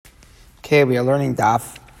Okay, we are learning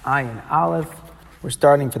Daf Ayin Aleph. We're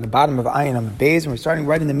starting from the bottom of Ayin Amud Beis, and we're starting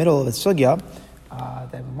right in the middle of a sugya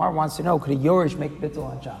that Mar wants to know, could a Yorish make bittul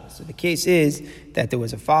on Shabbos? So the case is that there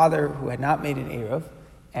was a father who had not made an Eruv,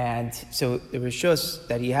 and so the rishus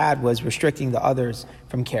that he had was restricting the others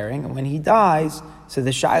from carrying, and when he dies, so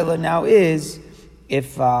the shaila now is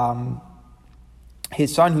if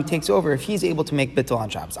his son who takes over, if he's able to make bittul on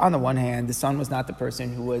Shabbos. On the one hand, the son was not the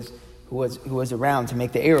person who was around to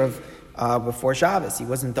make the Eruv before Shabbos. He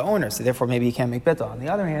wasn't the owner, so therefore maybe he can't make bittul. On the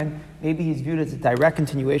other hand, maybe he's viewed as a direct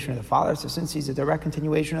continuation of the father, so since he's a direct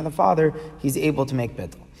continuation of the father, he's able to make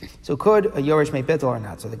bittul. So could a Yorish make bittul or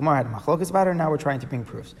not? So the Gemara had a machlokas about it, and now we're trying to bring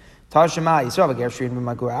proofs. Tashema,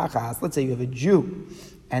 let's say you have a Jew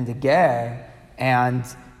and a ger, and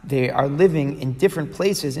they are living in different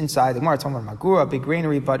places inside the Gemara. It's talking about Magura, a big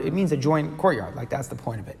granary, but it means a joint courtyard. Like that's the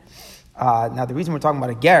point of it. Now the reason we're talking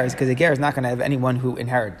about a ger is because a ger is not going to have anyone who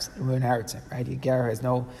inherits him, right? A ger has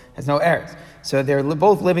no heirs. So they're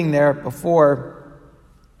both living there before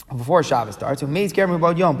Shabbos starts. So Meiz ger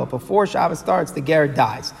mubad yom, but before Shabbos starts, the ger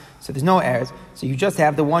dies. So there's no heirs. So you just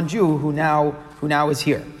have the one Jew who now is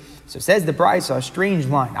here. So says the Brisa, a strange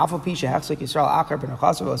line.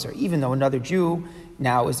 Even though another Jew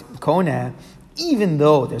now is Koneh, even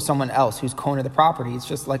though there's someone else who's Koneh the property, it's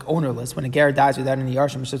just like ownerless. When a ger dies without any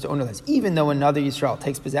yarshim, it's just ownerless. Even though another Yisrael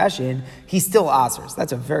takes possession, he's still asers.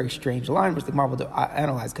 That's a very strange line, which the Gemara will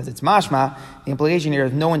analyze because it's mashma. The implication here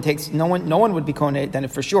is no one would be Koneh, then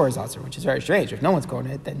it for sure is aser, which is very strange. If no one's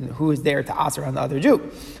Koneh, then who is there to aser on the other Jew?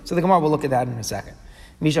 So the Gemara will look at that in a second.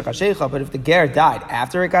 But if the ger died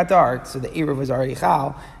after it got dark, so the Eruv was already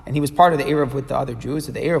chal, and he was part of the Eruv with the other Jews,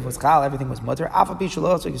 so the Eruv was chal, everything was mutter.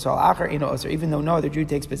 Even though no other Jew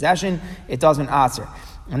takes possession, it doesn't aser.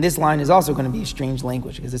 And this line is also going to be a strange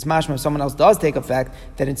language, because it's mashma if someone else does take effect,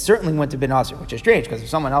 then it certainly wouldn't have been aser, which is strange, because if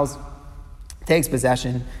someone else takes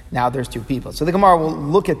possession, now there's two people. So the Gemara will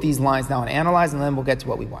look at these lines now and analyze, and then we'll get to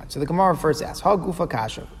what we want. So the Gemara first asks, Ha gufa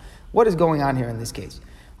kasha, what is going on here in this case?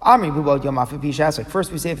 First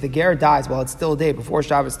we say if the ger dies while it's still day before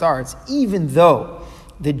Shabbos starts, even though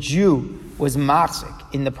the Jew was machzik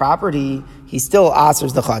in the property, he still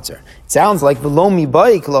asers the chatzar. It sounds like v'lo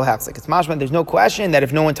mibayik lo hachzik. It's mashma, there's no question that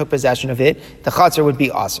if no one took possession of it, the chatzar would be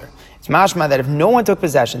aser. It's mashma that if no one took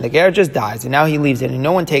possession, the ger just dies, and now he leaves it, and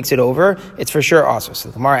no one takes it over, it's for sure aser. So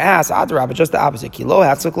the Gemara asks, adrabah, just the opposite. Ki lo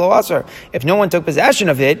hachzik lo aser. If no one took possession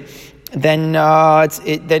of it, then there's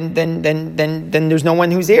no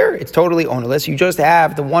one who's here. It's totally ownerless. You just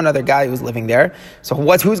have the one other guy who's living there. So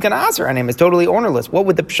who's going to answer on him? It's totally ownerless. What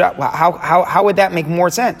would how would that make more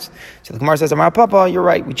sense? So the Gemara says, Amar Papa, you're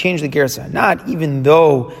right. We changed the gersa. Not even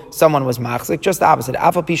though someone was machzik, just the opposite.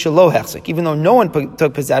 Afa pisha lo hechzik. Even though no one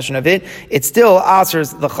took possession of it, it still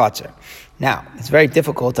answers the chatzar. Now, it's very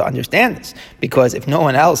difficult to understand this because if no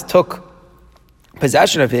one else took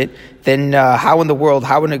possession of it, then how in the world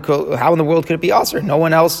could it be aser? No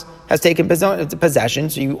one else has taken possession,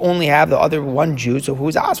 so you only have the other one Jew, so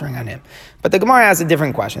who's asering on him? But the Gemara asks a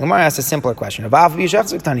different question. The Gemara asks a simpler question. We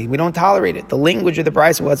don't tolerate it. The language of the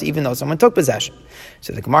Brisa was even though someone took possession.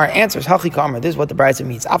 So the Gemara answers, Hachi Kamar, this is what the Brisa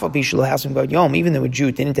means. Even though a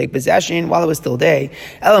Jew didn't take possession while it was still day,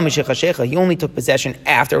 he only took possession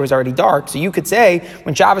after it was already dark. So you could say,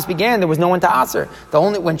 when Shabbos began, there was no one to aser.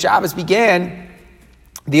 When Shabbos began,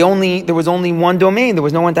 there was only one domain. There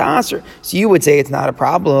was no one to answer. So you would say it's not a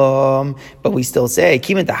problem, but we still say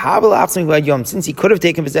since he could have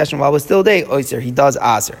taken possession while it was still day, he does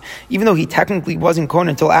answer, even though he technically wasn't Kohen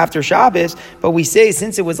until after Shabbos. But we say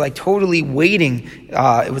since it was like totally waiting,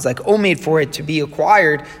 it was like omed for it to be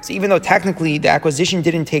acquired. So even though technically the acquisition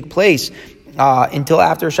didn't take place until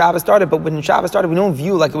after Shabbos started, but when Shabbos started, we don't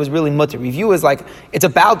view like it was really mutter. We view as like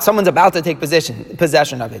someone's about to take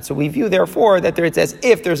possession of it. So we view therefore that it's as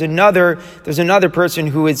if there's another person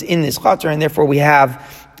who is in this chatzar, and therefore we have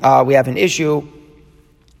an issue,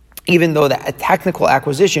 even though the technical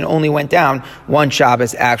acquisition only went down one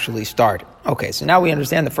Shabbos actually started. Okay, so now we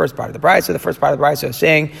understand the first part of the Brisa. So the first part of the Brisa is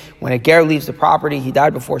saying when a ger leaves the property, he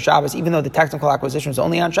died before Shabbos, even though the technical acquisition was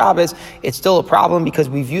only on Shabbos, it's still a problem because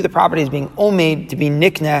we view the property as being omed, to be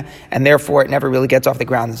nikna, and therefore it never really gets off the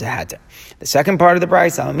ground as a heter. The second part of the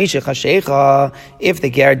Brisa, if the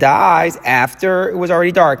ger dies after it was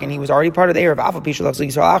already dark and he was already part of the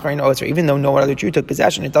Eruv, even though no other Jew took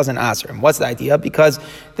possession, it doesn't answer him. What's the idea? Because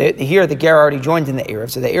here the ger already joined in the Eruv,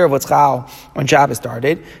 so the Eruv was chal when Shabbos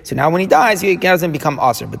started. So now when he dies, dies, it doesn't become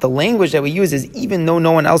aser. But the language that we use is even though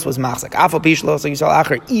no one else was machzik.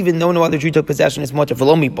 Even though no other Jew took possession, is much of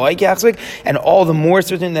and all the more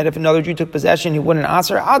certain that if another Jew took possession, he wouldn't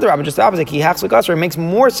aser. But just the opposite. It makes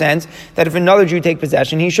more sense that if another Jew take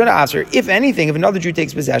possession, he should aser. If anything, if another Jew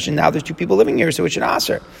takes possession, now there's two people living here, so it should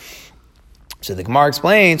aser. So the Gemara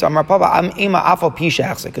explains, Amar Papa,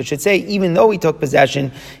 it should say, even though he took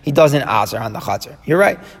possession, he doesn't aser on the chatzar. You're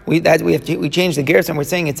right. We changed the gerson. We're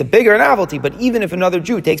saying it's a bigger novelty, but even if another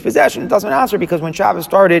Jew takes possession, it doesn't aser because when Shabbos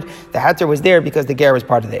started, the heter was there because the ger was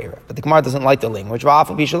part of the Erev. But the Gemara doesn't like the language. The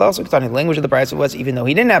language of the Brisa was even though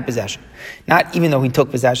he didn't have possession, not even though he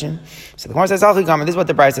took possession. So the Gemara says, this is what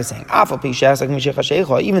the Brisa is saying.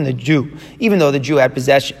 Even though the Jew had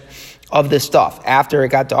possession of the stuff after it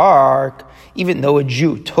got dark, even though a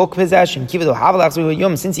Jew took possession,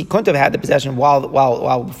 since he couldn't have had the possession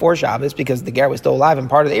while before Shabbos, because the ger was still alive and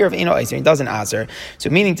part of the Erev, he doesn't aser. So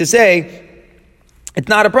meaning to say, it's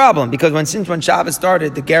not a problem, because when Shabbos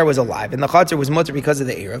started, the ger was alive, and the chatzar was mutter because of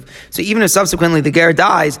the Erev. So even if subsequently the ger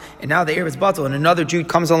dies, and now the Erev is batel, and another Jew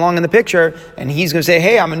comes along in the picture, and he's going to say,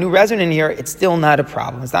 hey, I'm a new resident here, it's still not a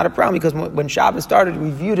problem. It's not a problem, because when Shabbos started,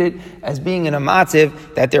 we viewed it as being in a matziv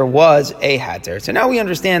that there was a hater. So now we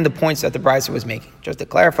understand the points that the Brisa was making. Just to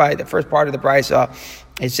clarify, the first part of the Brisa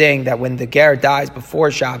is saying that when the ger dies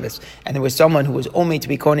before Shabbos, and there was someone who was only to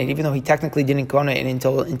be kohen, even though he technically didn't kohen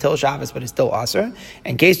until Shabbos, but it's still aser.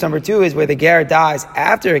 And case number 2 is where the ger dies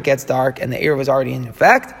after it gets dark and the Erev was already in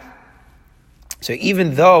effect. So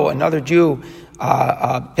even though another Jew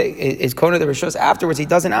is kohen the rishos afterwards, he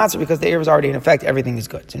doesn't answer because the Erev is already in effect. Everything is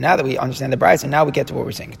good. So now that we understand the Brisa, and now we get to what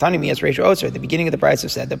we're saying. Tani miyas reisha oser. At the beginning of the Brisa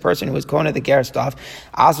said the person who was kohen the ger stuff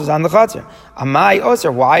was on the chatzar. Amai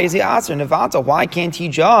oser. Why is he aser? Nevanta. Why can't he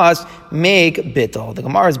just make bittul? The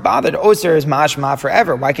Gemara is bothered. Oser is mashma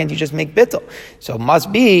forever. Why can't he just make bittul? So it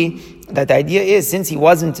must be that the idea is since he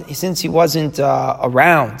wasn't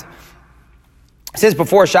around. Since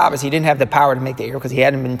before Shabbos, he didn't have the power to make the Erev because he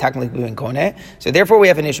hadn't been technically doing Koneh. So therefore we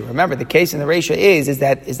have an issue. Remember, the case in the Reisha is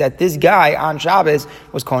that this guy on Shabbos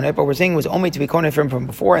was Koneh, but we're saying it was only to be Koneh from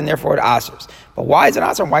before, and therefore it asers. But why is it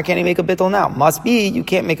aser? Why can't he make a bittul now? Must be, you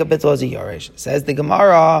can't make a bittul as a Yoresh. Says the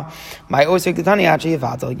Gemara, my osek titani achi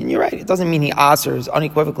yivatel. And you're right, it doesn't mean he asers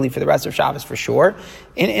unequivocally for the rest of Shabbos for sure.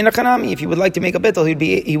 In a Chanami, if he would like to make a bittul,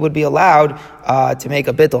 he would be allowed to make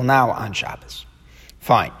a bittul now on Shabbos.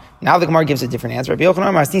 Fine. Now the Gemara gives a different answer. These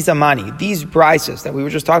brises that we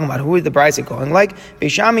were just talking about, who is the brise going like?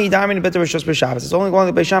 Beishami Yidamim Bitter Rishos B'Shabbos. It's only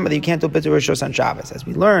going to Beishami that you can't do Bitter Rishos on Shabbos. As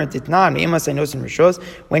we learned, Itnan Me'emas Einos and Rishos.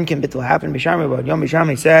 When can Bitter happen? Beishami Yom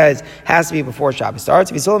Beishami says has to be before Shabbos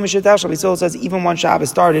starts. V'Sol Mishitash V'Sol says even when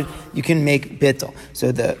Shabbos started, you can make Bitter.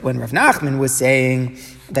 So when Rav Nachman was saying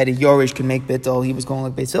that a Yorish can make bittul, he was going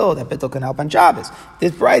like Beis Hillel, that bittul can help on Shabbos.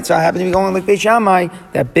 This bright so I happen to be going like Beis Shammai,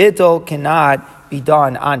 that bittul cannot be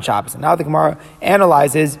done on Shabbos. And now the Gemara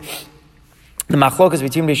analyzes the machlokas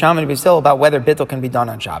between Beis Shammai and Beis Hillel about whether bittul can be done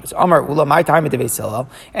on Shabbos. Amar Ula, my time at the Beis Hillel,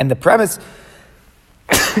 and the premise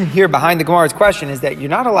here behind the Gemara's question is that you're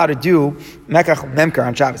not allowed to do mekach memker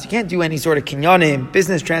on Shabbos. You can't do any sort of kinyanim,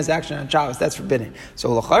 business transaction on Shabbos. That's forbidden. So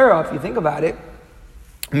l'chayra, if you think about it,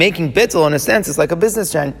 making bittul, in a sense, is like a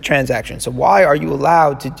business transaction. So why are you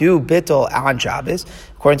allowed to do bittul on Shabbos?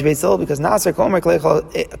 According to Beis Hillel, because Nasser Komer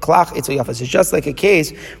Klach Itzel Yafas. It's just like a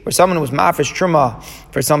case where someone was mafresh truma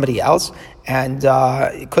for somebody else, and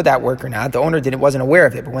could that work or not? The owner wasn't aware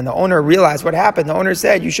of it, but when the owner realized what happened, the owner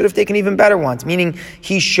said, you should have taken even better ones, meaning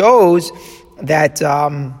he shows that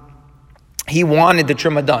he wanted the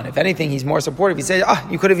truma done. If anything, he's more supportive. He said,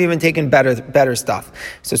 you could have even taken better stuff.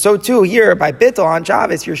 So too here, by bittul on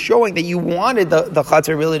Shabbos, you're showing that you wanted the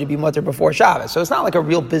chatzar really to be mutter before Shabbos. So it's not like a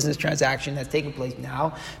real business transaction that's taking place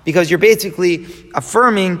now, because you're basically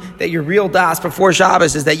affirming that your real das before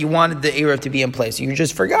Shabbos is that you wanted the Erev to be in place. So you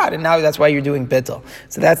just forgot, and now that's why you're doing bittul.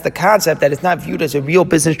 So that's the concept, that it's not viewed as a real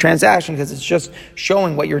business transaction, because it's just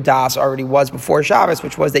showing what your das already was before Shabbos,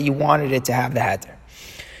 which was that you wanted it to have the heter.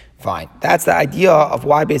 Fine. That's the idea of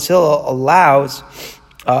why Beis Hillel allows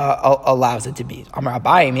it to be. Amar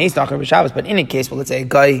Abaye, he's not going to Shabbos, but in a case, let's say a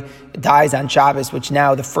guy dies on Shabbos, which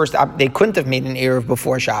now they couldn't have made an Erev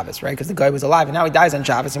before Shabbos, right? Because the guy was alive, and now he dies on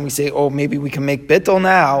Shabbos, and we say, maybe we can make bittul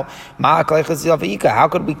now. How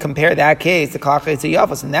could we compare that case to Klach Eitzel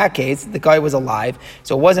Yafos? In that case, the guy was alive,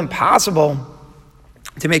 so it wasn't possible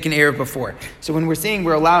to make an Erev before. So when we're saying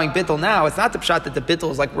we're allowing bittul now, it's not the pshat that the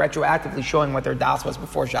bittul is like retroactively showing what their das was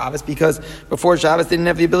before Shabbos, because before Shabbos they didn't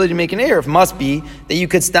have the ability to make an Erev. Must be that you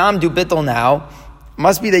could stam do bittul now,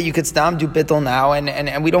 Must be that you could stam do bittul now,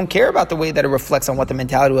 and we don't care about the way that it reflects on what the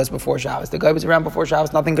mentality was before Shabbos. The guy was around before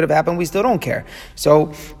Shabbos, nothing could have happened, we still don't care.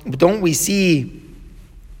 So don't we see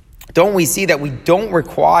that we don't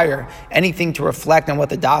require anything to reflect on what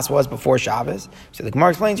the das was before Shabbos? So the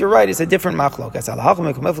Gemara explains, you're right, it's a different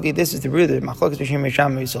machlokas. This is the root of the machlokas between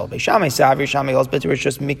Risham and Yisrael. Beishamai Savi, Risham holds bitter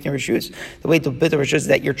rishus, miknei rishus. The way to bitter rishus is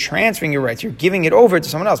that you're transferring your rights, you're giving it over to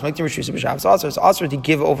someone else. Miknei rishus of Shabbos also, it's also to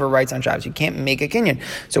give over rights on Shabbos. You can't make a kinyan.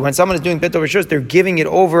 So when someone is doing bitter rishus, they're giving it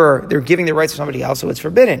over, they're giving their rights to somebody else, so it's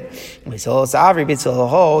forbidden. You're not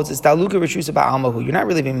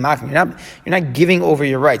really being machmir. You're not giving over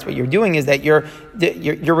your rights. What you're doing is that you're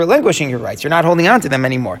relinquishing your rights. You're not holding on to them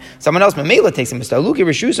anymore. Someone else, Mamela, takes them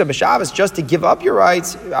just to give up your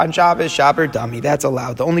rights on Shabbos, Shabbat, Dami. That's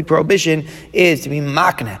allowed. The only prohibition is to be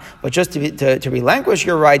makna, but just to relinquish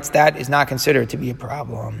your rights, that is not considered to be a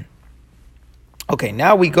problem. Okay,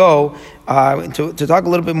 now we go to talk a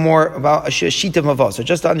little bit more about a sheet of mavos. So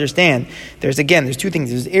just to understand, there's two things.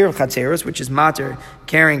 There's erev chatzeros, which is mater,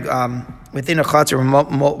 carrying within a chatzer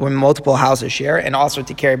when multiple houses share, and also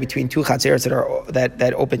to carry between two chatzeros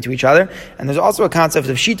that open to each other. And there's also a concept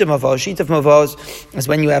of sheet of mavos. Sheet of mavos is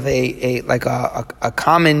when you have a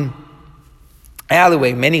common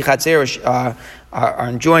alleyway. Many chatzeros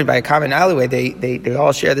are joined by a common alleyway. They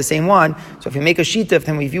all share the same one. So if you make a shituf,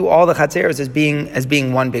 then we view all the chatzeros as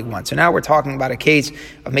being one big one. So now we're talking about a case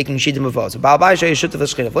of making shituf mavos. So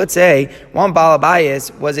let's say one Baal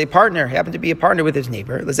Abayis was a partner, happened to be a partner with his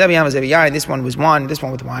neighbor. This one was wine, this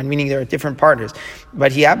one with wine, meaning there are different partners.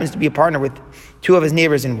 But he happens to be a partner with two of his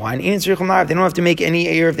neighbors in wine. They don't have to make any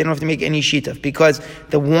erev, they don't have to make any shituf, because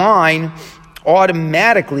the wine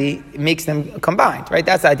automatically makes them combined, right?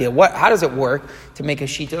 That's the idea. How does it work to make a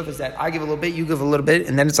shituf? Is that I give a little bit, you give a little bit,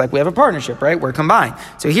 and then it's like we have a partnership, right? We're combined.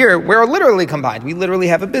 So here, we're literally combined. We literally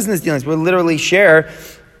have a business dealings. We literally share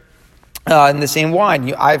in the same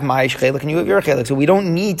wine. I have my chelik and you have your chelik. So we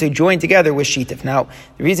don't need to join together with shituf. Now,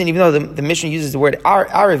 the reason, even though the Mishnah uses the word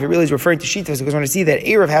Erev, it really is referring to shituf, because we're going to see that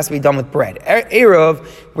Erev has to be done with bread. Erev,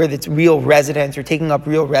 where it's real residence, or taking up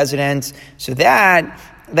real residence, so that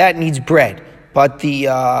needs bread. But the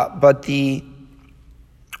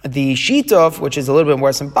shituf, which is a little bit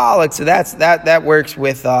more symbolic, so that works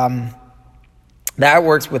with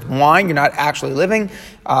wine. You're not actually living,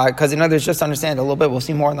 because in others, just understand a little bit. We'll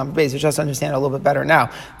see more on number base. Just understand a little bit better now.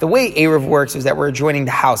 The way Erev works is that we're joining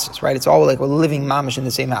the houses, right? It's all like we're living mamish in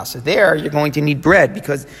the same house. So there, you're going to need bread,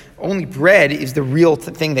 because only bread is the real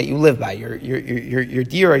thing that you live by. Your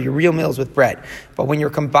dira, your real meals with bread. But when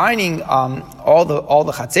you're combining all the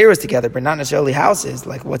chatzeros together, but not necessarily houses,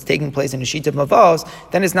 like what's taking place in a sheet of mavos,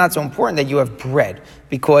 then it's not so important that you have bread,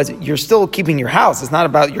 because you're still keeping your house. It's not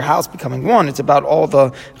about your house becoming one. It's about all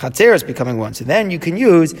the chatzeros becoming one. So then you can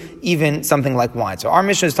use even something like wine. So our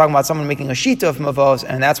mission is talking about someone making a sheet of mavos,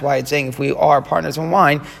 and that's why it's saying if we are partners in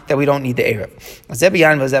wine, that we don't need the erev.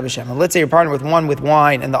 And let's say you're partnered with one with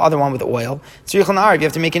wine and the other one with oil. So you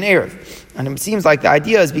have to make an erev. And it seems like the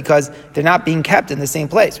idea is because they're not being kept in the same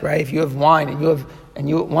place, right? If you have wine and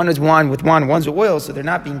one is wine with wine, one's oil, so they're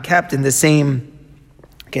not being kept in the same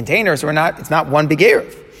container, so it's not one big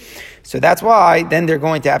erev. So that's why then they're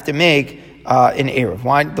going to have to make an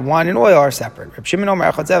erev. The wine and oil are separate.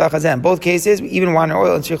 In both cases, even wine and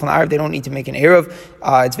oil and sheikhul na'arav, they don't need to make an erev.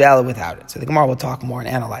 It's valid without it. So the Gemara will talk more and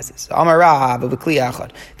analyze this.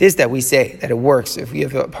 This that we say that it works if we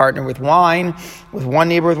have a partner with wine, with one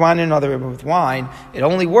neighbor with wine and another neighbor with wine. It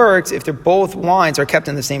only works if they're both wines are kept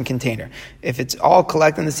in the same container. If it's all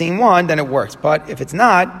collected in the same one, then it works. But if it's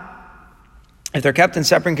not, if they're kept in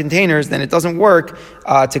separate containers, then it doesn't work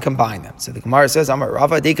to combine them. So the Gemara says, Amar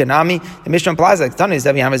Rava Dekanami, the Mishnah implies like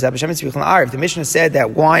the Mishnah said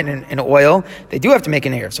that wine and oil, they do have to make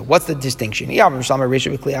an erev. So what's the distinction? If the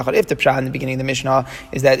pshat in the beginning of the Mishnah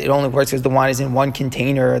is that it only works because the wine is in one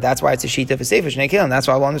container, that's why it's a sheet of a sefer shnei kelim. That's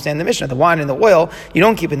why we'll understand the Mishnah. The wine and the oil, you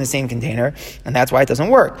don't keep in the same container, and that's why it doesn't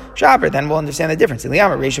work. Shaper, then we'll understand the difference. If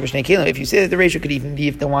you say that the ratio could even be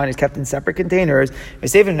if the wine is kept in separate containers, so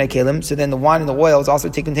then the wine and the oil is also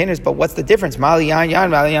two containers, but what's the difference?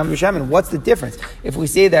 What's the difference? If we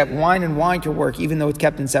say that wine and wine can work even though it's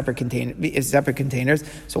kept in separate containers,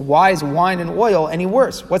 so why is wine and oil any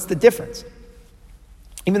worse? What's the difference?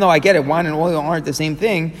 Even though I get it, wine and oil aren't the same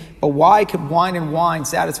thing, but why could wine and wine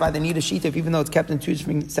satisfy the need of shituf even though it's kept in two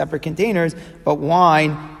separate containers, but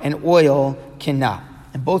wine and oil cannot?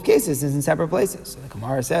 In both cases, it's in separate places. So the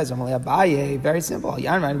Gemara says, Abaye, very simple. The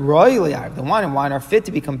wine and wine are fit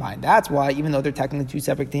to be combined. That's why, even though they're technically two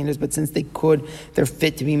separate containers, but since they're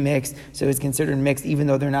fit to be mixed, so it's considered mixed, even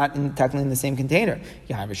though they're not technically in the same container.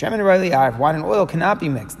 Wine and oil cannot be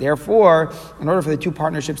mixed. Therefore, in order for the two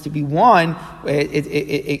partnerships to be one,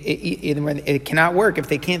 it cannot work if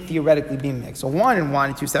they can't theoretically be mixed. So wine and wine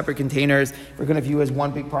in two separate containers, we're going to view as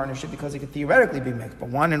one big partnership because it could theoretically be mixed. But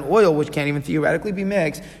wine and oil, which can't even theoretically be mixed,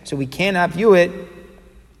 so we cannot view it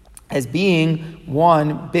as being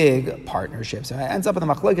one big partnership. So it ends up with a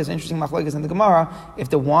machlokes, interesting machlokes in the Gemara, if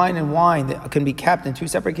the wine and wine that can be kept in two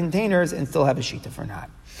separate containers and still have a shita for not.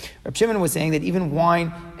 Reb Shimon was saying that even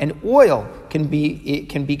wine and oil can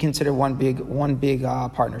be considered one big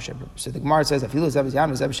partnership. So the Gemara says,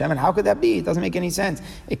 how could that be? It doesn't make any sense.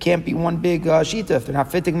 It can't be one big shita if they're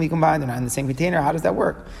not fit to be combined. They're not in the same container. How does that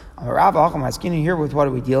work? Here with what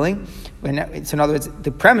are we dealing? So in other words,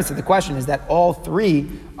 the premise of the question is that all three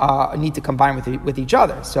need to combine with each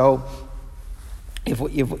other. So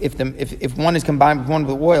if one is combined with one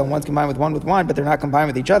with oil and one's combined with one with wine, but they're not combined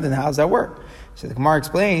with each other, then how does that work? So the Gemara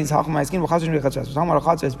explains, we're talking about a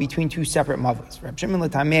chatzos between two separate mavos. Reb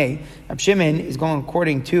Shimon is going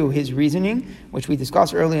according to his reasoning, which we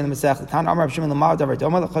discussed earlier in the Masech.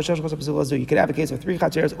 You could have a case of three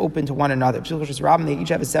chatzeros open to one another. They each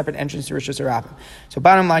have a separate entrance to Rishus Harabim. So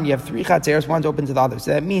bottom line, you have three chatzeros, one's open to the other.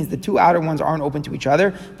 So that means the two outer ones aren't open to each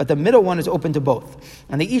other, but the middle one is open to both.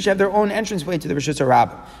 And they each have their own entrance way to the Rishus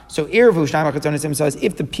Harabim. So Erevu Shnai Chatzonim says,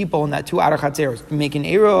 if the people in that two outer chatzeros make an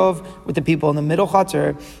Erev with the people in the middle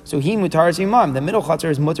chatzer, so he mutaris imam. The middle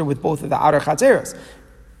chatzer is mutar with both of the outer chatzeros.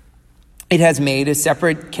 It has made a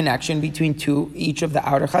separate connection between each of the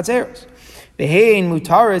outer chatzeros. Vehein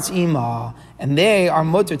mutaris ima, and they are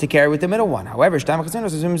mutar to carry with the middle one. However,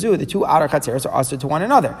 the two outer chatzeros are also to one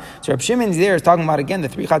another. So Reb Shimon there is talking about again the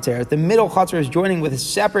three chatzeros. The middle chatzer is joining with a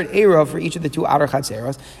separate eruv for each of the two outer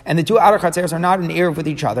chatzeros, and the two outer chatzeros are not in eruv with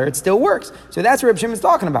each other. It still works. So that's what Reb Shimon is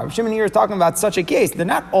talking about. Reb Shimon here is talking about such a case. They're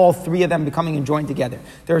not all three of them becoming and joined together.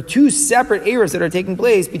 There are two separate eruvs that are taking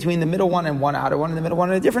place between the middle one and one outer one, and the middle one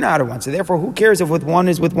and a different outer one. So therefore, who cares if with one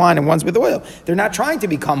is with wine and one's with oil? They're not trying to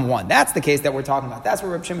become one. That's the case that we're talking about. That's what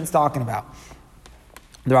Reb Shimon is talking about.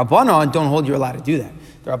 The Rabbanon don't hold you're allowed to do that.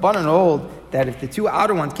 The Rabbanon hold that if the two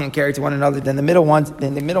outer ones can't carry to one another, then the middle ones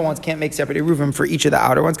can't make separate eruvim for each of the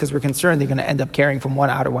outer ones because we're concerned they're going to end up carrying from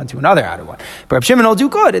one outer one to another outer one. But Reb Shimon will do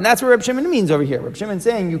good, and that's what Reb Shimon means over here. Reb Shimon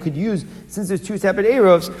saying you could use, since there's two separate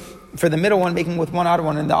eruvs, for the middle one making with one outer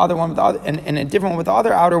one and the other one with the other, and a different one with the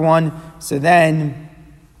other outer one. So then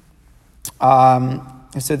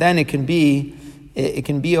it can be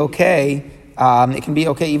okay. It can be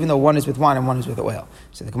okay even though one is with wine and one is with oil.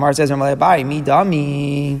 So the Gemara says,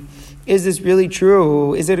 is this really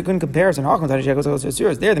true? Is it a good comparison? There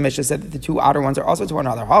the Mishnah said that the two outer ones are also to one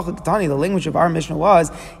another. The language of our Mishnah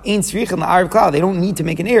was, they don't need to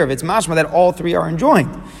make an eruv. It's mashma that all three are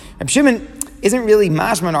enjoined. Reb Shimon isn't really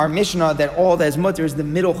mashma in our Mishnah that all that is mutter is the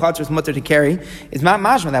middle chatzar is mutter to carry. It's not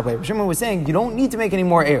mashma that way. Reb Shimon was saying you don't need to make any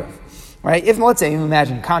more eruv. Right? If, let's say,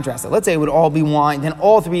 imagine, contrast it. Let's say it would all be wine, then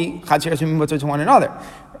all three chatzeros would be mutter to one another.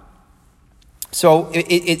 So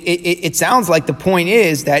it sounds like the point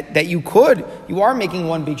is that you are making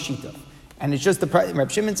one big shita. And it's just the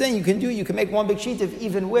Reb Shimon saying you can make one big shita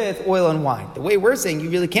even with oil and wine. The way we're saying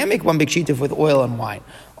you really can't make one big shita with oil and wine.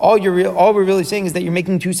 All we're really saying is that you're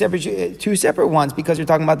making two separate ones because you're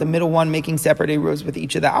talking about the middle one making separate eruvs with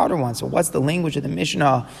each of the outer ones. So what's the language of the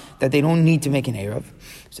Mishnah that they don't need to make an eruv?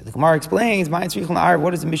 So the Gemara explains, what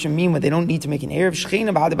does the Mishnah mean when they don't need to make an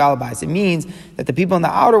eruv? It means that the people in the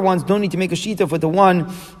outer ones don't need to make a shita with the one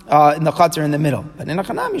in the chatzar in the middle. But in a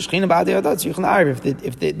chanami,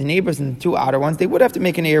 if the neighbors in the two outer ones, they would have to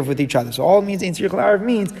make an eruv with each other. So all it means in tzrichul ha'arav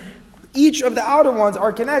means each of the outer ones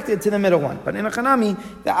are connected to the middle one. But in a chanami,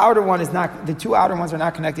 the two outer ones are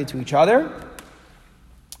not connected to each other.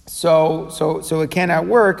 So it cannot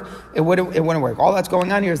work. It wouldn't work. All that's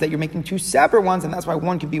going on here is that you're making two separate ones, and that's why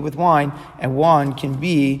one can be with wine and one can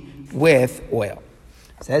be with oil.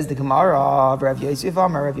 Says the Gemara, Rav Yosef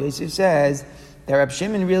says that Reb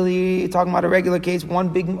Shimon really talking about a regular case,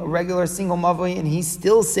 regular single mavoi, and he's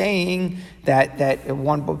still saying that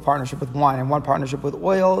one partnership with wine and one partnership with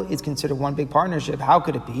oil is considered one big partnership. How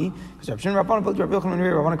could it be? Because Reb Shimon Rabbanan built Rabbi Yochanan and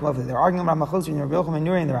Nuri, Rabbanan come up with it. They're arguing about Machlokas between Rabbi Yochanan and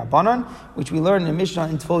Nuri and the Rabbanan, which we learned in the Mishnah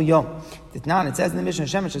in Tfil Yom. It says in the Mishnah,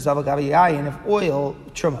 Shemesh Zav Gavi Yayin, and if oil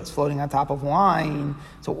truma is floating on top of wine,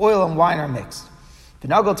 so oil and wine are mixed.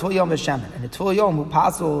 V'nagol Tfil Yom v'Shemen, and the Tfil Yom who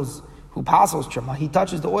passes truma, he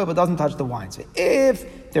touches the oil but doesn't touch the wine. So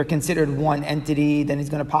if they're considered one entity, then he's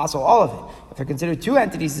going to passel all of it. If they're considered two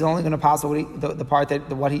entities, he's only going to passel the part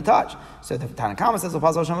what he touched. So the Tanakama says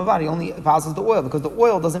he only passels the oil because the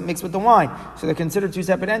oil doesn't mix with the wine. So they're considered two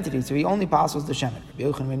separate entities. So he only passels the shemen. Rabbi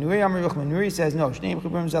Yochanan ben Nuri says no.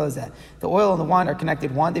 The oil and the wine are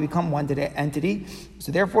connected one; they become one entity.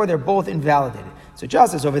 So therefore, they're both invalidated. So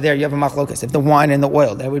just as over there, you have a machlokas. If the wine and the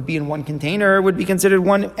oil that would be in one container would be considered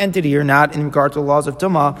one entity or not in regard to the laws of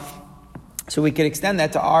Tumah. So we could extend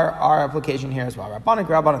that to our application here as well. Rabbanan,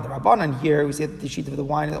 the Rabbanan here, we say that the sheet of the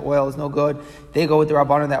wine and the oil is no good. They go with the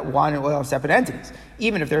Rabbanan that wine and oil are separate entities.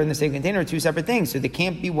 Even if they're in the same container, two separate things. So they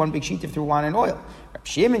can't be one big sheet through wine and oil. Rabbi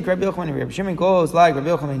Shimon goes like Rabbi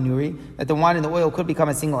Yochanan ben Nuri, that the wine and the oil could become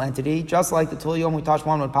a single entity, just like the Tulyom we touch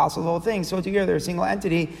one would passel the whole thing. So together they're a single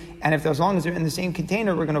entity, and as long as they're in the same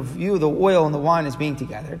container, we're going to view the oil and the wine as being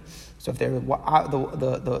together. So if they're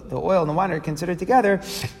the oil and the wine are considered together,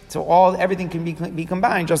 so everything can be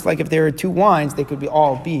combined. Just like if there are two wines, they could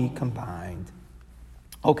all be combined.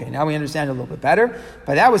 Okay, now we understand a little bit better.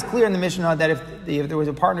 But that was clear in the Mishnah that if there was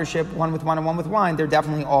a partnership, one with wine and one with wine, they're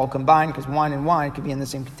definitely all combined because wine and wine could be in the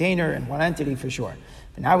same container and one entity for sure.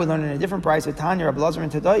 But now we learn in a different price with Tanya, Rabbi Lazar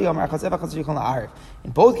and Tadai.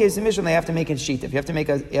 In both cases of Mishnah, they have to make a sheet. If you have to make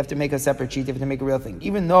a separate sheet, you have to make a real thing.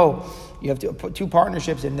 Even though you have to put two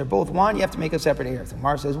partnerships and they're both wine, you have to make a separate erev. The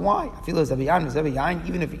Gemara says, why?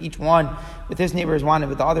 Even if each one with this neighbor is wine and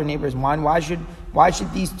with the other neighbor is wine, why should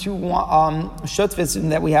these two shutfis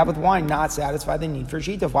that we have with wine not satisfy the need for a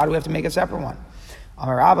sheet? Why do we have to make a separate one? If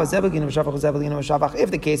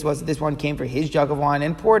the case was that this one came for his jug of wine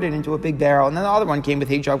and poured it into a big barrel, and then the other one came with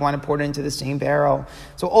his jug of wine and poured it into the same barrel,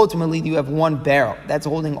 so ultimately you have one barrel that's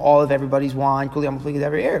holding all of everybody's wine,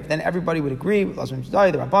 then everybody would agree, the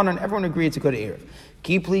Rabbanan, everyone would agree it's a good erev.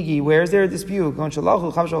 Where is there a dispute?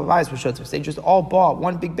 They just all bought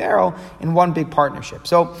one big barrel in one big partnership.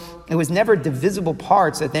 So it was never divisible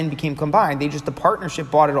parts that then became combined. The partnership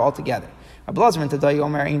bought it all together.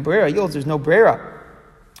 There's no brera.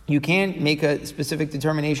 You can't make a specific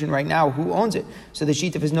determination right now who owns it. So the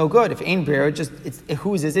shituf is no good. If ain't brera,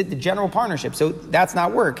 whose is it? The general partnership. So that's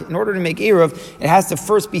not work. In order to make eruv, it has to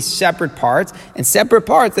first be separate parts, and separate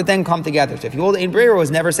parts that then come together. So if you hold ain't brera, it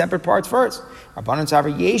was never separate parts first. Rabbanan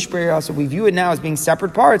Savar yesh brera. So we view it now as being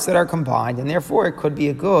separate parts that are combined, and therefore it could be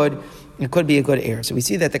a good eruv. So we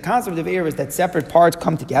see that the concept of eruv is that separate parts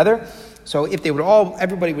come together. So if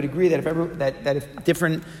everybody would agree that if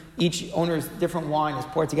each owner's different wine is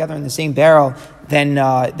poured together in the same barrel, then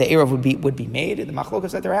the eruv would be made. The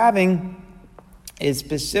machlokas that they're having is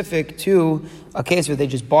specific to a case where they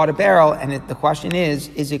just bought a barrel, and the question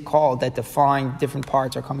is it called that defined different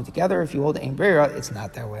parts are coming together? If you hold ein brera, it's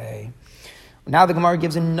not that way. Now the Gemara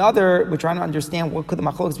gives we're trying to understand what could the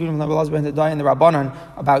machlokas be from the Rabbanan and the Rabbanan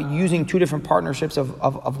about using two different partnerships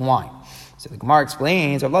of wine. So the Gemara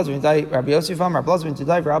explains, they argue if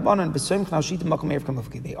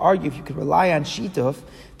you could rely on shituf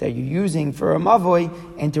that you're using for a mavoi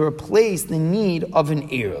and to replace the need of an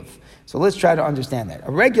eruv. So let's try to understand that.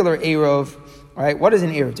 A regular eruv, right? What does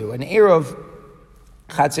an eruv do? An eruv,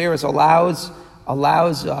 chatzeros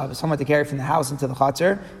allows someone to carry from the house into the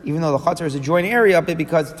chatzar, even though the chatzar is a joint area, but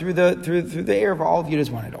because through the air of all of you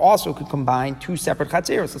is one. It also could combine two separate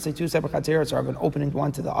chatzeros. Let's say two separate chatzeros are opening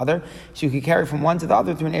one to the other, so you could carry from one to the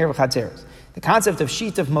other through an area of chatzeros. The concept of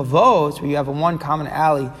sheet of mavos, where you have one common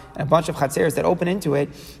alley and a bunch of chatzeros that open into it,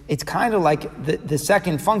 it's kind of like the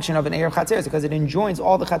second function of an area of chatzeros because it enjoins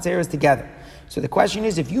all the chatzeros together. So the question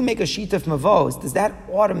is, if you make a sheet of mavos, does that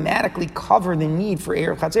automatically cover the need for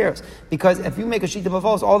erev chatzeros? Because if you make a sheet of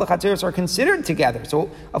mavos, all the chatzeros are considered together. So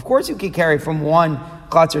of course you can carry from one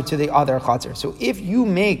chatzer to the other chatzer. So if you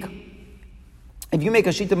make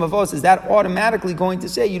a sheet of mavos, is that automatically going to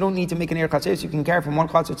say you don't need to make an erev chatzeros? You can carry from one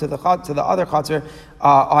chatzer to the other chatzer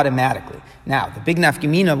automatically. Now the big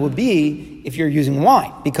nafkamina would be if you're using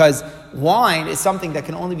wine, because wine is something that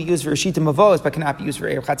can only be used for a shita mavos, but cannot be used for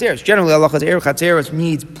erev chatzeros. Generally, Allah erev chatzeros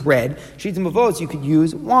needs bread. Shita mavos, you could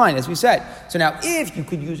use wine, as we said. So now, if you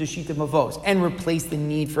could use a shita mavos and replace the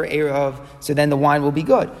need for erev, so then the wine will be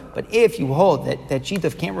good. But if you hold that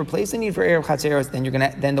shita can't replace the need for erev chatzeros,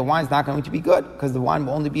 then the wine's not going to be good because the wine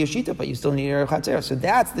will only be a shita, but you still need erev chatzeros. So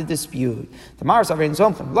that's the dispute. The Mar Savar and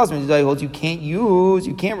Zomchem holds you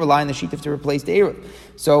can't rely on the shita to replace the erev.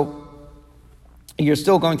 So you're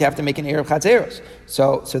still going to have to make an erev chatzeros.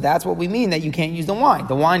 So that's what we mean, that you can't use the wine.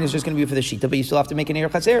 The wine is just going to be for the shita, but you still have to make an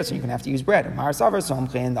erev chatzeros, and you're going to have to use bread. And the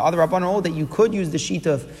other Rabbanan hold that you could use the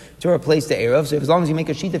shita to replace the erev. So as long as you make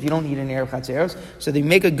a shita, you don't need an erev chatzeros. So they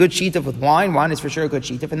make a good shita with wine. Wine is for sure a good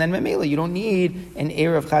shita, and then memela, you don't need an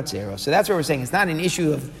erev chatzeros. So that's what we're saying. It's not an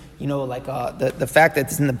issue of like the fact that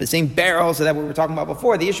it's in the same barrel, so that we were talking about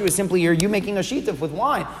before. The issue is simply are you making a shituf with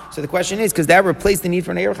wine? So the question is, because that replaced the need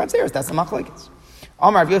for an erev chatzeros. That's the machlekes.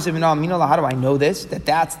 Amar Rav Yosef ben Amina, how do I know this?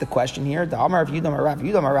 That's the question here. The Amar Rav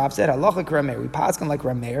Rav said, halacha Rameir. We paskin like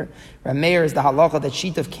Rameir. Rameir is the halacha that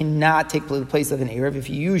shituf cannot take the place of an erev. If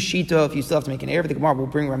you use shituf, you still have to make an erev. The Gemara will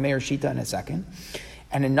bring Rameir shita in a second.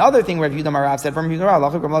 And another thing Rav Rav said from Rav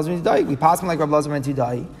halacha we paskin like Rav Lazar ben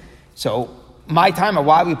Tudai. So my time of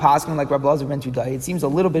why we paskin like Rav Lazar ben Tudai, it seems a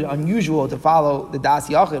little bit unusual to follow the Das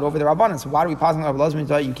Yachid over the Rabbanan. So why do we paskin like Rav Lazar ben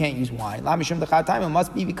Tudai? You can't use wine. La mishum dechat time. It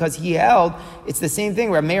must be because he held it's the same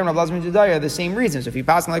thing. Rav Meir and Rav Lazar ben Tudai are the same reasons. So if you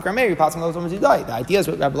paskin like Rav Meir, you paskin like Rav Lazar ben Tudai. The idea is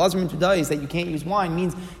what Rav Lazar ben Tudai is that you can't use wine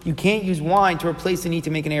means you can't use wine to replace the need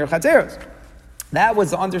to make an erev chatzeros. That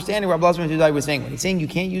was the understanding Rabbi Lazar ben Tudai was saying. When he's saying you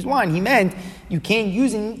can't use wine, he meant you can't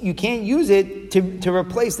use it to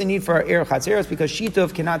replace the need for erev chatzeros because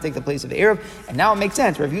shituf cannot take the place of the erev. And now it makes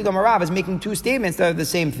sense. Rav Yehuda Marav is making two statements that are the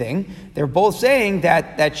same thing. They're both saying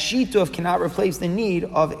that shituf cannot replace the need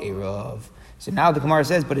of erev. So now the Gemara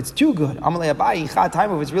says, but it's too good. Amalei Abayi Chad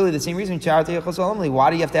Taimu. It's really the same reason. Why do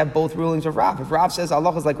you have to have both rulings of Rav? If Rav says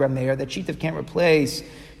Allah is like Rav Meir, that shituf can't replace a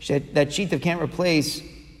shituf can't replace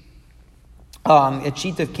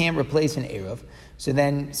an erev. So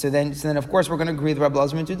then, of course, we're going to agree with Rabbi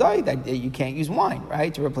Lazar ben Tudai that you can't use wine,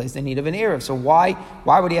 right, to replace the need of an erev. So why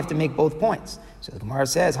would he have to make both points? So the Gemara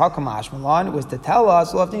says, Hakamash Milan was to tell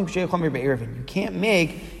us, you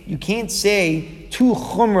can't say two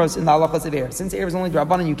chumras in the halachas of erev. Since erev is only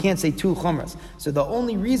drabanan, you can't say two chumras. So the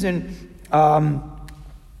only reason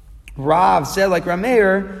Rav said like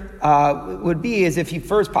Rameir would be is if he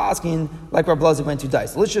first paskin like Rav Lazar ben Tudai.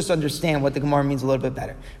 So let's just understand what the Gemara means a little bit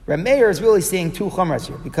better. Rameir is really saying two chumras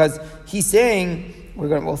here because he's saying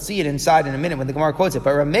we'll see it inside in a minute when the Gemara quotes it.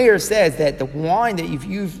 But Rameir says that the wine that you've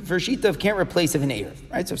used for shituf can't replace of an erev,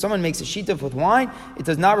 right? So if someone makes a shituf with wine, it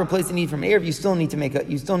does not replace the need from erev. You still need to make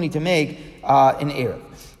an erev.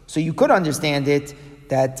 So you could understand it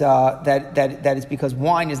that is because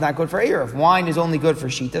wine is not good for erev. Wine is only good for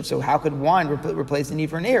shituf, so how could wine replace the need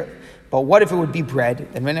for an erev? But what if it would be bread?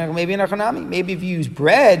 Then maybe in Achanami, maybe if you use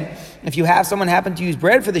bread, if you have someone happen to use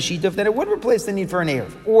bread for the shituf, then it would replace the need for an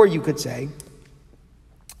erev. Or you could say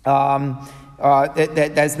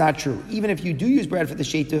that's not true. Even if you do use bread for the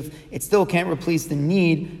shituf, it still can't replace the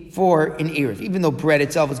need for an erev. Even though bread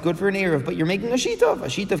itself is good for an erev, but you're making a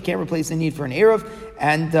shituf can't replace the need for an erev,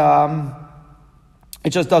 and it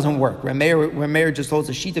just doesn't work. Rameir just holds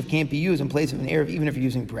a shituf can't be used in place of an erev, even if you're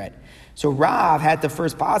using bread. So Rav had the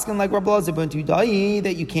first paskin like Rabbi Lazar ben Tudai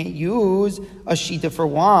that you can't use a shituf for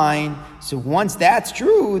wine. So once that's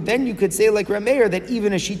true, then you could say like Rameir that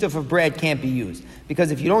even a shituf of bread can't be used.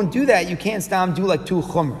 Because if you don't do that, you can't do like two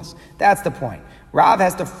chumras. That's the point. Rav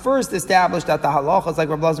has to first establish that the halacha is like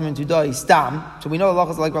Rabbi Lazar ben Tudai stam. So we know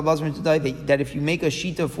halacha is like Rabbi Lazar ben Tudai that if you make a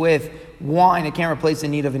shituf with wine, it can't replace the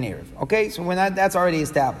need of an erev. Okay, so when that's already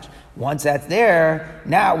established. Once that's there,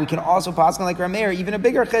 now we can also pass on like Rameir, even a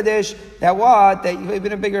bigger chiddush that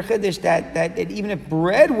even if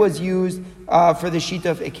bread was used for the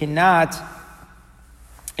shituf, it cannot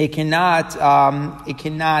replace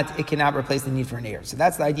the need for an erev. So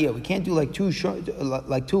that's the idea. We can't do like two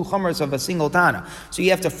chumras of a single tana. So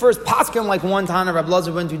you have to first paskin like one tana, Rabbi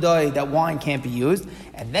Lazar ben Tudai, that wine can't be used,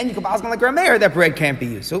 and then you can paskin like Rameir that bread can't be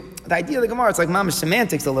used. So the idea of the Gemara, it's like mamash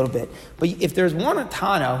semantics a little bit. But if there's one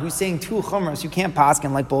tana who's saying two chumras, you can't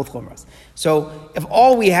paskin like both chumras. So if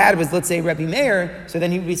all we had was, let's say, Rabbi Meir, so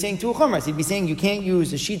then he would be saying two chumras. He'd be saying you can't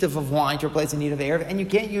use a shituf of wine to replace the need of erev, and you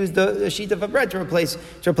can't use the shituf of bread to replace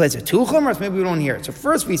it. Two chumras, maybe we don't hear it. So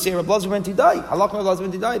first we say Rabbi Lazar ben Tudai, halach Rabbi Lazar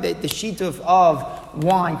ben Tudai, that the shituf of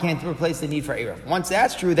wine can't replace the need for erev. Once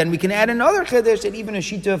that's true, then we can add another chiddush that even a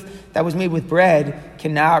shituf that was made with bread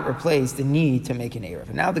cannot replace the need to make an erev.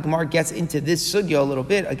 And now the Gemara gets into this sugya a little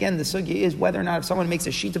bit. Again, the sugya is whether or not if someone makes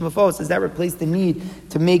a shituf of oats, does that replace the need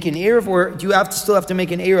to make an erev, or do you still have to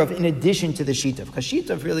make an erev in addition to the shituf? Because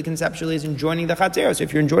shituf really conceptually is enjoining the chatzeros. So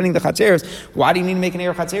if you're enjoining the chatzeros, why do you need to make an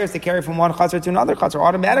erev chatzeros to carry from one chatzer to another chatzer?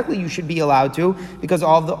 Automatically you should be allowed to, because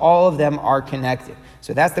all of them are connected.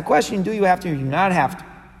 So that's the question: do you have to, or do you not have to?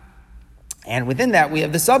 And within that, we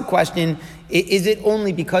have the sub-question, is it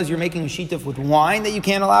only because you're making a shituf with wine that you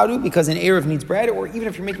can't allow to, because an erev needs bread, or even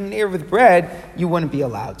if you're making an erev with bread, you wouldn't be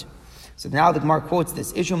allowed to? So now the Gemara quotes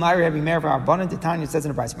this. Ishu Ma'ari Rabbi Meir v'Arbanan Titania says in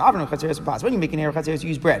the price. When you make an erev chatzeros, you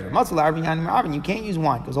use bread. You can't use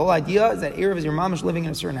wine, because the whole idea is that erev is your mamash living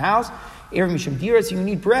in a certain house. Erev mishum dira, so you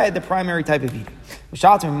need bread, the primary type of eating.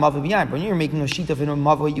 When you're making a shituf in a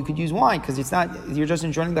mava, you could use wine, because it's not, you're just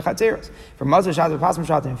enjoying the chatzeros. For mazah shatter pasam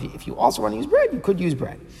shatter, if you also want to use bread, you could use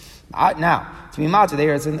bread. Now, to be matzah,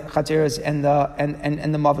 there is in chatzeros and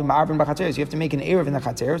the mavim ma'arvin b'chatzeros. You have to make an erev in the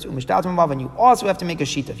chatzeros, umishtatzim mavim. You also have to make a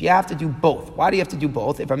shituf. You have to do both. Why do you have to do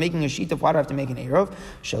both? If I'm making a shituf, why do I have to make an erev?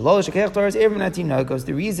 Shalosh shekech toras erev natina. Because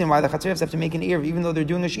the reason why the chatzeros have to make an erev, even though they're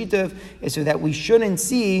doing a shituf, is so that we shouldn't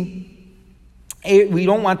see. We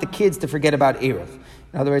don't want the kids to forget about erev.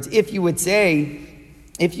 In other words, if you would say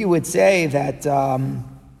that.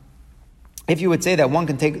 If you would say that one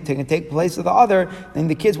can take place of the other, then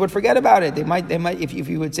the kids would forget about it. They might. If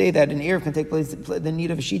you would say that an erev can take place the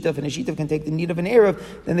need of a shituf, and a shituf can take the need of an erev,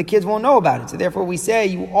 then the kids won't know about it. So therefore, we say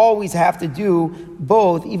you always have to do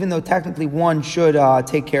both, even though technically one should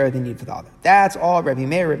take care of the need for the other. That's all Rabbi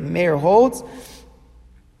Meir. Rabbi Meir holds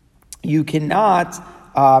you cannot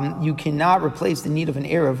replace the need of an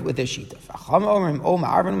erev with a shituf.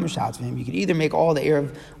 You could either make all the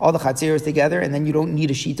erev, all the chatzeros together, and then you don't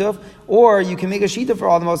need a shituf, or you can make a shituf for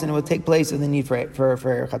all the most, and it will take place of the need for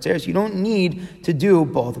chatzeros. You don't need to do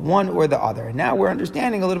both, one or the other. And now we're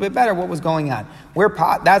understanding a little bit better what was going on.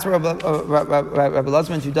 That's what Rabbi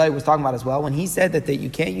Lozman Tudai was talking about as well, when he said that you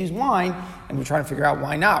can't use wine, and we're trying to figure out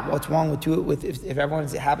why not. What's wrong if everyone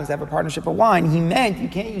happens to have a partnership of wine? He meant you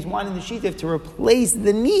can't use wine in the shituf to replace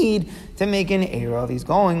the need to make an erev. He's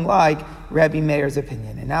going like Rabbi Meir's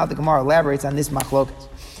opinion. And now the Gemara elaborates on this machlokas.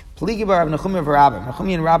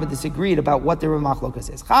 Nechumi and Rabbi disagreed about what the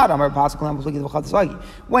machlokas is.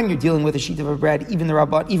 When you're dealing with a sheet of bread, even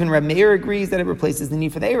Rabbi Meir agrees that it replaces the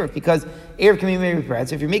need for the erev, because erev can be made with bread.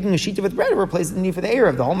 So if you're making a sheet with bread, it replaces the need for the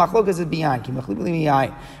erev. The whole machlokas is behind.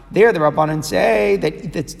 There, the Rabbanan say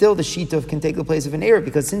that still the shituf can take the place of an erev,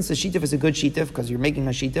 because since the shituf is a good shituf, because you're making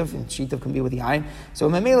a shituf, and shituf can be with the ayin, so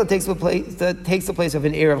Mamela takes the place of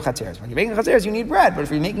an erev chatzeres. When you're making chatzeres, you need bread, but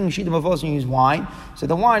if you're making a shituf of also, you use wine, so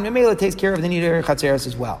the wine Mamela takes care of the need of chatzeres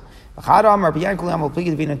as well. Everybody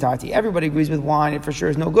agrees with wine, it for sure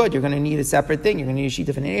is no good. You're going to need a separate thing. You're going to need a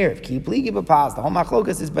shituf and an erev. The whole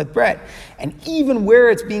machlokas is but bread. And even where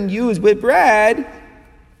it's being used with bread,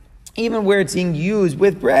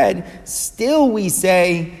 still we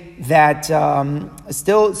say that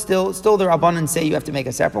still the Rabbanan say you have to make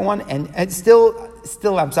a separate one, and still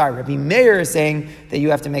Rabbi Meir is saying that you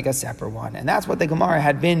have to make a separate one, and that's what the Gemara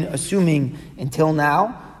had been assuming until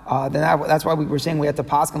now. That's why we were saying we have to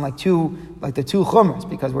paskin like the two chumras,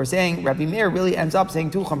 because we're saying Rabbi Meir really ends up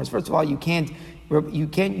saying two chumras. First of all, you can't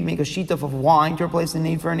make a shituf of wine to replace the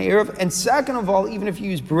need for an erev, and second of all, even if you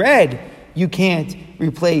use bread, you can't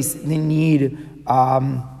replace the need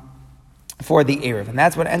for the erev. And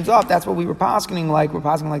that's what ends up, that's what we were paskening like. We're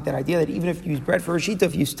paskening like that idea that even if you use bread for a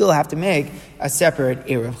shituf, you still have to make a separate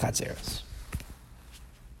erev chatzeros.